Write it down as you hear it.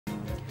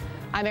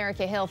I'm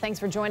Erica Hill. Thanks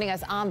for joining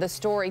us on The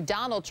Story.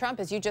 Donald Trump,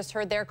 as you just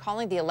heard there,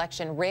 calling the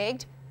election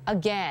rigged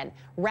again,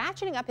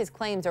 ratcheting up his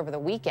claims over the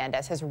weekend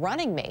as his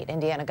running mate,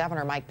 Indiana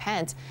Governor Mike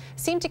Pence,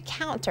 seemed to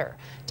counter,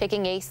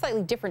 taking a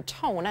slightly different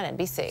tone on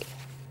NBC.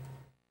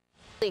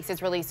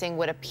 Is releasing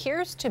what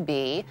appears to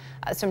be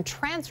some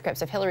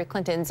transcripts of Hillary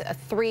Clinton's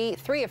three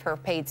of her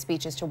paid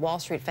speeches to Wall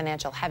Street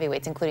financial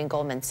heavyweights, including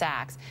Goldman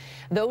Sachs.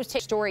 Those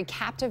story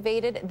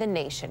captivated the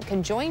nation.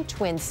 Conjoined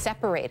twins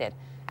separated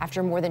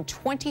after more than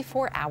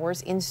 24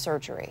 hours in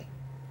surgery.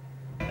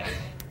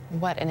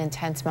 What an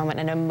intense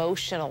moment, an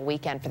emotional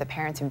weekend for the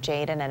parents of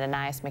Jaden and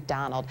Anais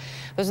McDonald.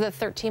 Those are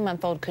the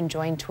 13-month-old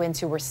conjoined twins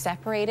who were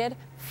separated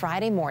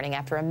Friday morning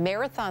after a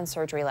marathon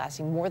surgery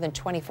lasting more than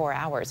 24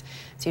 hours.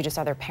 So you just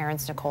saw their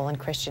parents, Nicole and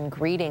Christian,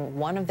 greeting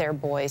one of their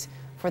boys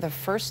for the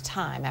first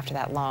time after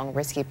that long,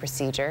 risky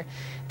procedure.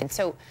 And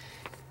so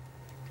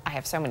I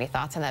have so many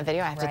thoughts on that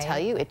video. I have to tell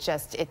you, it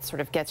sort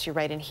of gets you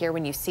right in here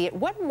when you see it.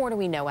 What more do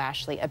we know,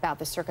 Ashleigh, about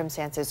the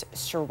circumstances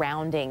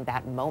surrounding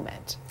that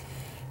moment?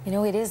 You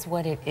know, it is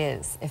what it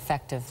is,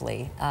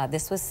 effectively.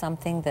 This was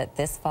something that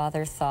this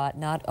father thought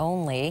not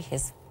only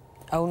his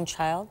own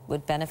child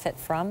would benefit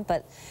from,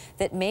 but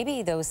that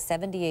maybe those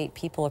 78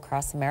 people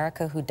across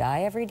America who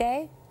die every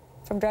day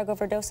from drug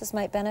overdoses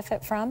might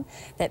benefit from,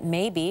 that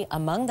maybe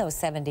among those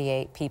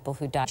 78 people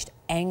who died,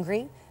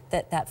 angry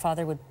that that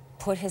father would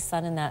put his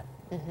son in that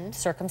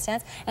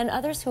circumstance, and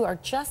others who are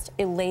just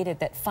elated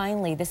that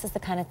finally this is the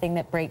kind of thing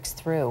that breaks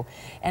through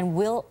and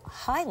will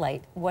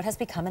highlight what has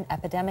become an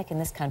epidemic in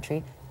this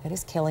country that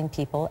is killing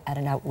people at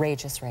an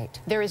outrageous rate.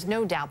 There is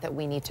no doubt that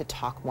we need to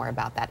talk more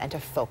about that and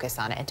to focus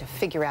on it and to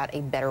figure out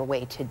a better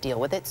way to deal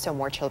with it so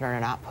more children are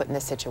not put in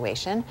this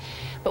situation.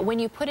 But when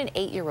you put an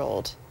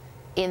 8-year-old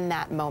in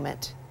that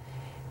moment,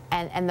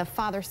 and the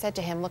father said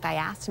to him, look, I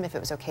asked him if it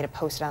was okay to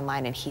post it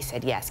online, and he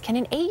said yes. Can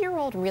an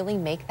 8-year-old really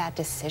make that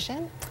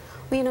decision?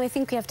 Well, you know, I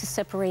think we have to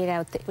separate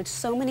out which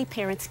so many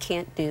parents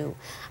can't do.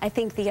 I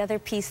think the other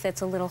piece that's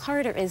a little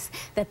harder is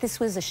that this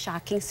was a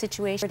shocking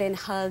situation, and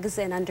hugs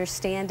and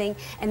understanding,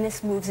 and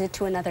this moves it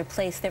to another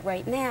place that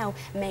right now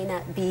may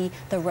not be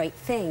the right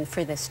thing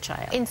for this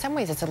child. In some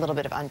ways, it's a little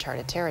bit of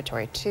uncharted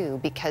territory, too,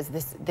 because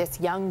this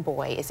young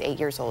boy is 8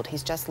 years old.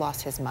 He's just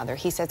lost his mother.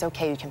 He says,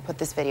 okay, you can put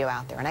this video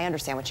out there, and I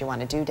understand what you want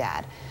to do,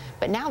 Dad.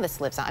 But now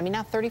this lives on. I mean,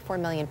 now 34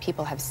 million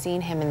people have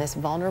seen him in this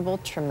vulnerable,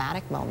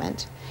 traumatic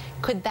moment.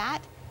 Could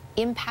that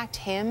impact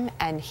him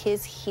and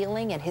his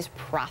healing and his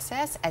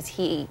process as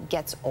he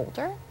gets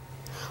older?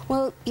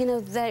 Well, you know,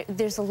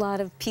 there's a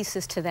lot of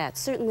pieces to that.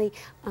 Certainly,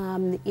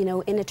 you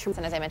know, in a term.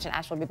 And as I mentioned,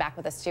 Ashleigh will be back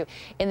with us, too,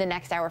 in the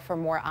next hour for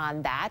more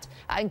on that,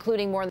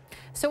 including more.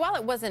 So while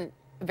it wasn't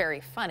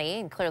very funny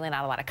and clearly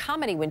not a lot of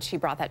comedy when she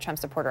brought that Trump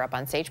supporter up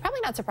on stage,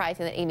 probably not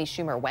surprising that Amy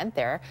Schumer went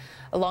there.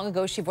 Long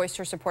ago, she voiced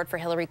her support for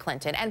Hillary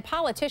Clinton. And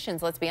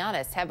politicians, let's be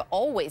honest, have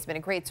always been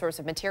a great source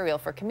of material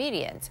for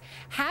comedians.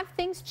 Have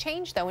things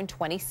changed, though, in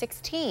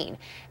 2016?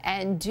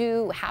 And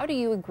how do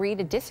you agree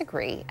to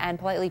disagree and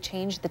politely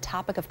change the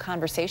topic of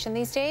conversation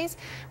these days?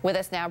 With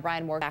us now,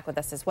 Brian Moore, back with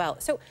us as well.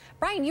 So,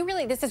 Brian,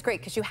 this is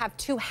great because you have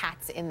two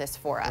hats in this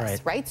for us,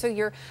 right? So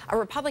you're a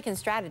Republican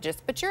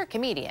strategist, but you're a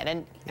comedian.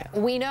 And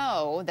we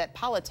know that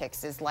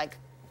politics is like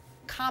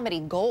comedy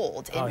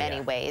gold in many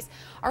ways.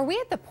 Are we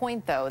at the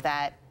point, though,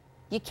 that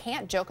you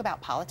can't joke about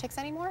politics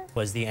anymore?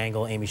 Was the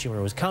angle Amy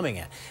Schumer was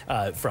coming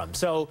at from.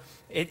 So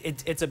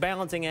it's a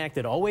balancing act.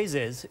 It always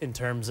is in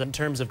terms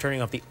of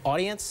turning off the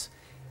audience.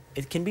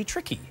 It can be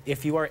tricky.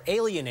 If you are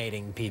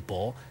alienating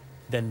people,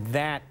 then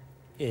that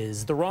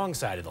is the wrong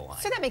side of the line.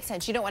 So that makes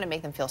sense. You don't want to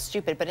make them feel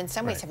stupid, but in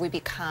some ways have we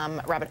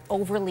become, Robin,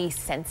 overly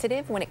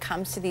sensitive when it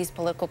comes to these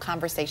political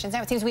conversations?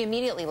 Now it seems we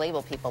immediately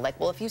label people like,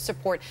 well, if you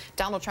support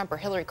Donald Trump or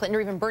Hillary Clinton or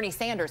even Bernie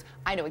Sanders,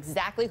 I know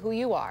exactly who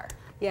you are.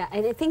 Yeah,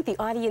 and I think the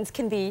audience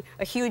can be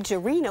a huge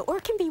arena, or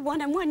it can be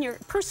one-on-one, your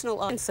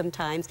personal audience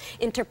sometimes,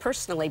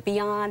 interpersonally,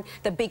 beyond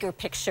the bigger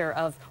picture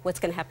of what's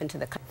going to happen to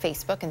the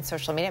Facebook and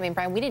social media. I mean,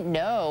 Brian, we didn't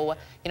know,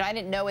 I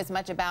didn't know as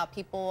much about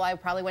people I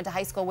probably went to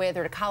high school with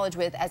or to college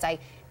with as I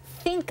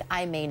think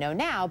I may know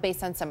now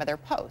based on some of their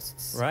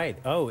posts. Right.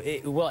 Oh,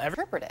 well,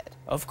 interpreted.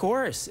 Of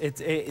course.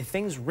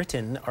 Things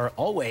written are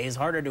always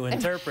harder to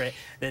interpret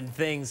than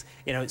things,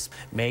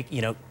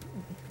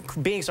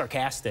 being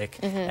sarcastic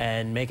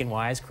and making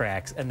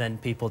wisecracks, and then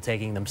people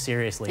taking them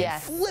seriously,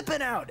 and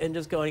flipping out and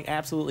just going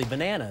absolutely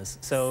bananas.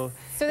 So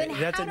then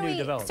that's a new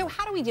development. So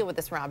how do we deal with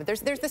this, Robin?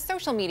 There's the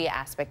social media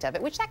aspect of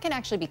it, which that can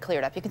actually be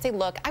cleared up. You can say,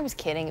 look, I was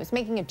kidding. I was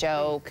making a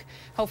joke.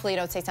 Hopefully you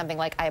don't say something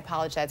like, I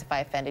apologize if I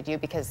offended you,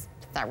 because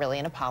it's not really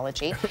an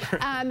apology.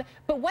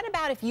 But what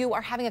about if you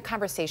are having a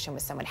conversation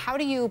with someone? How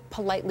do you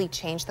politely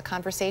change the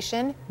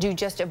conversation? Do you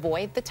just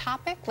avoid the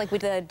topic? Like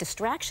with the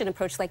distraction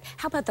approach, like,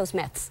 how about those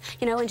Mets?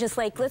 And just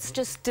like, let's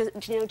just,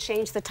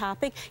 change the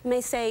topic. You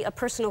may say a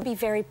person will be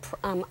very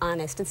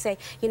honest and say,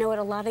 you know what,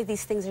 a lot of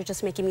these things are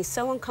just making me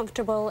so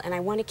uncomfortable, and I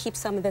want to keep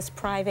some of this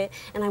private,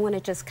 and I want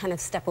to just kind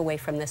of step away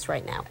from this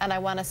right now. And I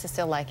want us to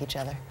still like each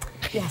other.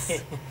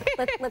 Yes.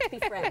 Let's be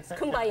friends.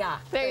 Kumbaya.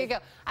 There you go.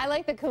 I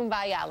like the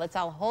kumbaya. Let's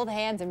all hold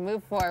hands and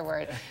move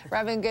forward.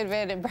 Robin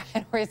Goodman and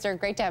Brian Oyster,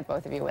 great to have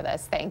both of you with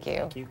us. Thank you.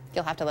 Thank you.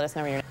 You'll have to let us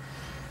know where you're.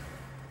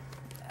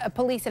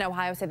 Police in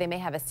Ohio say they may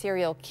have a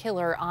serial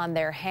killer on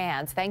their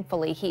hands.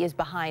 Thankfully, he is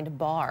behind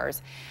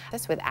bars.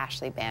 This with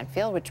Ashleigh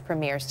Banfield, which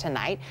premieres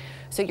tonight.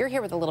 So you're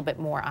here with a little bit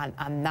more on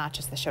not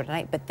just the show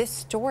tonight, but this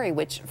story,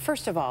 which,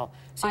 first of all,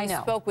 so you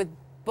spoke with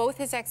both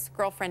his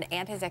ex-girlfriend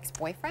and his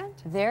ex-boyfriend?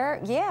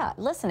 Yeah.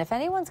 Listen, if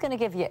anyone's going to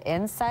give you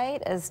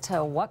insight as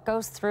to what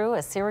goes through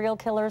a serial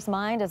killer's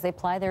mind as they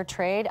ply their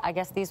trade, I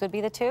guess these would be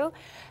the two.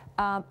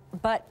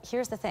 But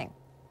here's the thing.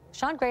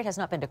 Sean Great has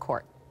not been to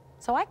court,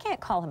 so I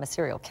can't call him a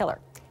serial killer.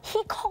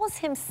 He calls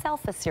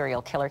himself a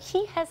serial killer.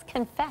 He has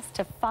confessed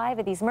to 5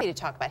 of these murders. To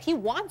talk about. He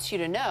wants you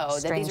to know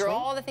that these are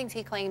all the things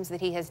he claims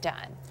that he has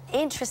done.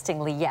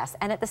 Interestingly, yes.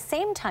 And at the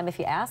same time, if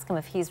you ask him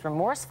if he's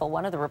remorseful,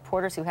 one of the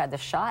reporters who had the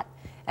shot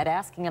at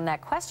asking him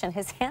that question,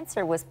 his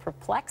answer was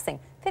perplexing.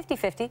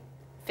 50-50.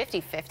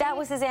 50-50? That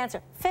was his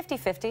answer.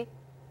 50-50.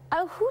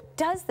 Oh, who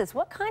does this?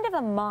 What kind of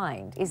a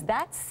mind is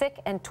that sick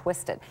and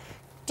twisted?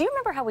 Do you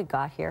remember how we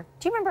got here?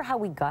 Do you remember how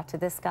we got to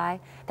this guy?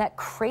 That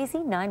crazy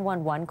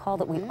 911 call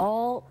that we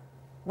all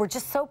were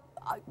just so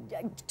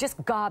just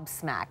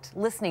gobsmacked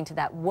listening to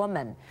that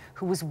woman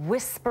who was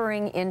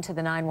whispering into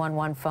the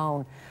 911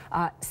 phone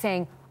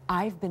saying,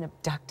 "I've been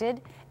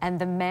abducted and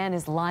the man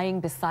is lying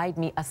beside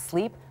me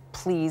asleep.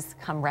 Please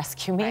come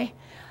rescue me." Right.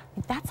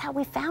 That's how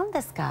we found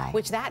this guy.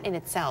 Which that in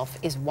itself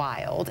is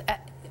wild.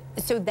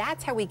 So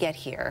that's how we get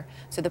here.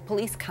 So the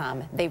police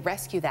come, they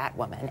rescue that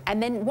woman,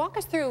 and then walk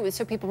us through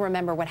so people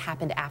remember what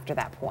happened after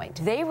that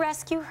point. They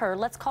rescue her.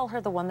 Let's call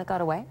her the one that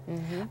got away.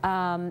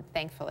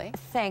 Thankfully.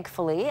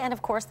 Thankfully. And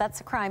of course,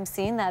 that's a crime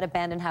scene, that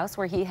abandoned house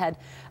where he had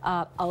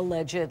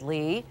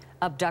allegedly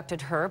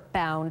abducted her,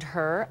 bound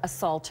her,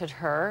 assaulted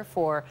her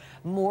for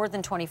more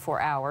than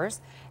 24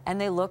 hours. And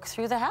they looked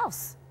through the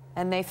house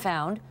and they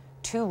found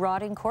 2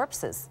 rotting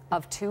corpses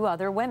of 2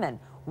 other women.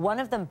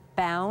 One of them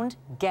bound,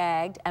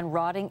 gagged, and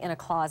rotting in a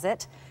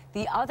closet.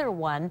 The other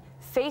one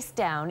face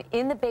down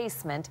in the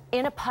basement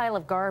in a pile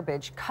of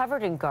garbage,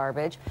 covered in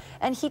garbage.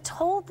 And he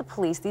told the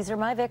police, "These are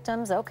my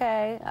victims,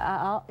 okay,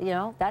 you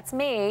know, that's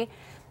me."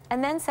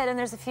 And then said, "And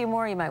there's a few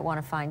more you might want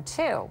to find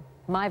too."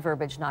 My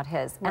verbiage, not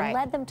his. And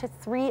led them to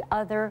 3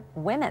 other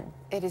women.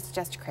 It is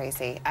just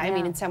crazy. I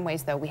mean, in some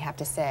ways, though, we have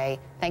to say,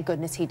 thank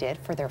goodness he did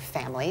for their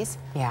families,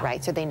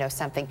 right? So they know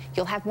something.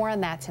 You'll have more on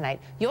that tonight.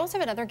 You also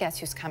have another guest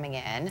who's coming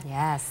in.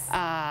 Yes.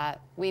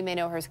 We may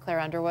know her as Claire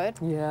Underwood.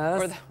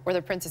 Yes. Or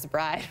the Princess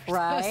Bride.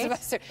 Right.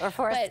 Or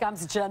Forrest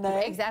Gump's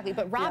Janae. Exactly.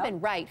 But Robin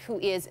Wright, who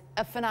is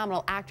a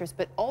phenomenal actress,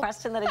 but also...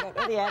 Question that I don't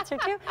know the answer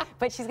to.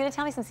 But she's going to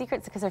tell me some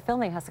secrets because they're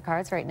filming House of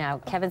Cards right now.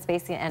 Kevin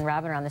Spacey and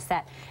Robin are on the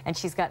set, and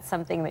she's got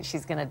something that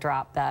she's going to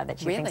drop that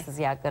she thinks is,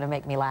 going to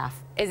make me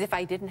laugh. As if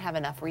I didn't have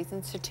enough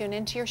reasons to tune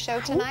into your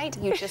show tonight,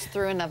 you just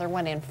threw another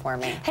one in for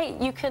me. Hey,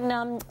 you can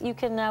what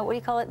do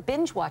you call it?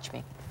 Binge watch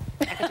me.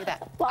 I can do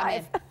that.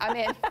 Live. I'm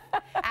in.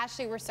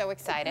 Ashleigh, we're so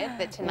excited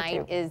that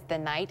tonight is the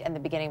night and the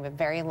beginning of a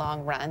very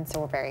long run, so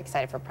we're very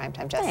excited for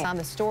Primetime Justice. On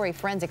the story,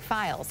 Forensic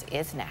Files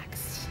is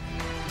next.